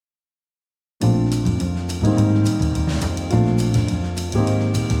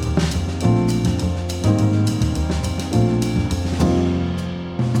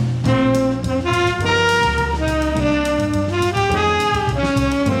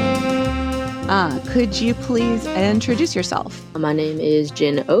Could you please introduce yourself? My name is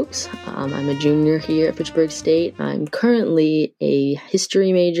Jen Oakes. I'm a junior here at Fitchburg State. I'm currently a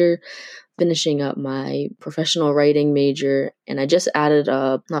history major, finishing up my professional writing major, and I just added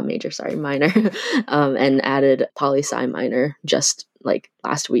minor, and added poli-sci minor just like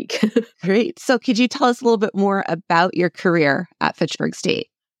last week. Great. So could you tell us a little bit more about your career at Fitchburg State?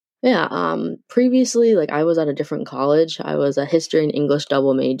 Yeah, previously, I was at a different college. I was a history and English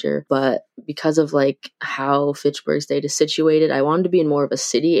double major, but because of how Fitchburg State is situated, I wanted to be in more of a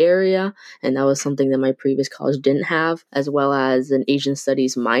city area, and that was something that my previous college didn't have, as well as an Asian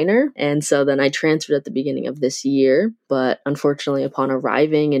studies minor. And so then I transferred at the beginning of this year, but unfortunately, upon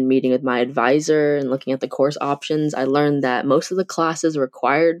arriving and meeting with my advisor and looking at the course options, I learned that most of the classes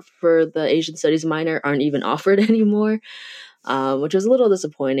required for the Asian studies minor aren't even offered anymore. Which was a little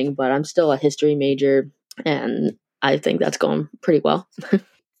disappointing, but I'm still a history major, and I think that's going pretty well.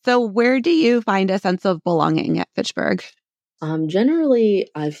 So where do you find a sense of belonging at Fitchburg?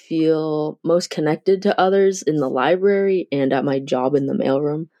 Generally, I feel most connected to others in the library and at my job in the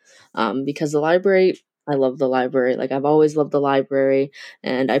mailroom, because I love the library. I've always loved the library,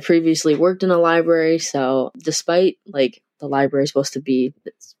 and I previously worked in a library, so despite, the library is supposed to be...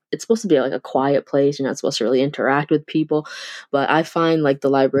 It's supposed to be a quiet place. You're not supposed to really interact with people. But I find the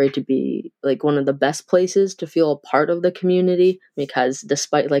library to be one of the best places to feel a part of the community, because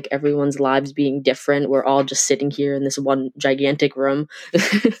despite everyone's lives being different, we're all just sitting here in this one gigantic room.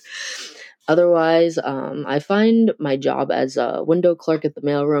 Otherwise, I find my job as a window clerk at the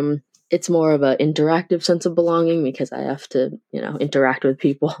mailroom, it's more of an interactive sense of belonging because I have to, interact with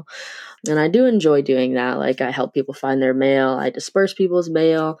people. And I do enjoy doing that. I help people find their mail, I disperse people's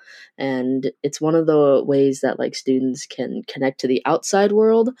mail, and it's one of the ways that students can connect to the outside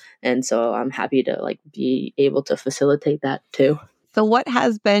world. And so I'm happy to be able to facilitate that too. So what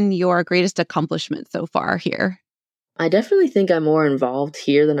has been your greatest accomplishment so far here? I definitely think I'm more involved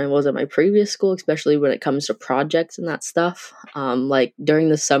here than I was at my previous school, especially when it comes to projects and that stuff. During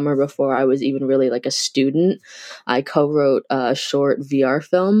the summer before I was even really a student, I co-wrote a short VR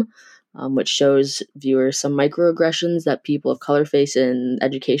film, which shows viewers some microaggressions that people of color face in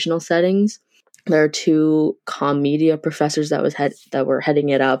educational settings. There are two comm media professors that were heading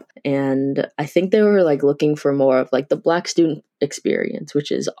it up, and I think they were looking for more of the Black student experience,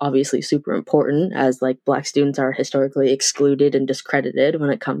 which is obviously super important, as Black students are historically excluded and discredited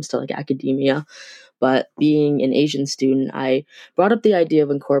when it comes to academia. But being an Asian student, I brought up the idea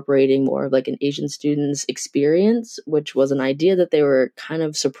of incorporating more of an Asian student's experience, which was an idea that they were kind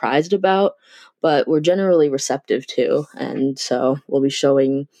of surprised about, but were generally receptive to. And so we'll be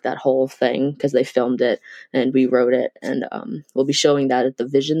showing that whole thing because they filmed it and we wrote it. And we'll be showing that at the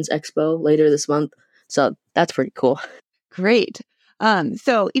Visions Expo later this month. So that's pretty cool. Great.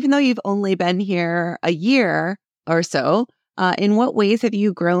 So even though you've only been here a year or so, in what ways have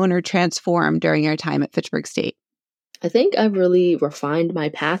you grown or transformed during your time at Fitchburg State? I think I've really refined my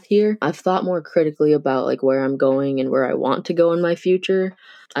path here. I've thought more critically about where I'm going and where I want to go in my future.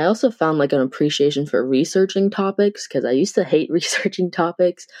 I also found an appreciation for researching topics, because I used to hate researching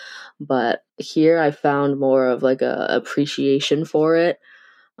topics, but here I found more of a appreciation for it.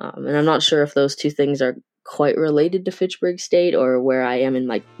 And I'm not sure if those two things are quite related to Fitchburg State or where I am in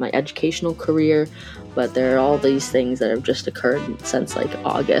my educational career, but there are all these things that have just occurred since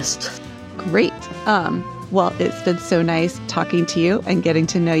August. Great. Well, it's been so nice talking to you and getting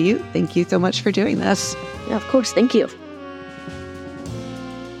to know you. Thank you so much for doing this. Yeah, of course. Thank you.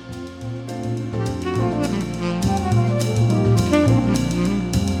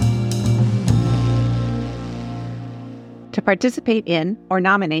 To participate in or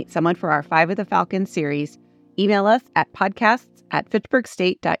nominate someone for our 5 of the FALCON series, email us at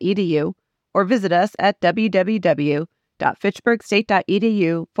podcasts@fitchburgstate.edu or visit us at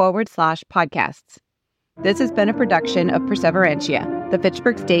www.fitchburgstate.edu/podcasts. This has been a production of Perseverantia, the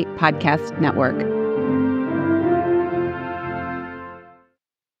Fitchburg State Podcast Network.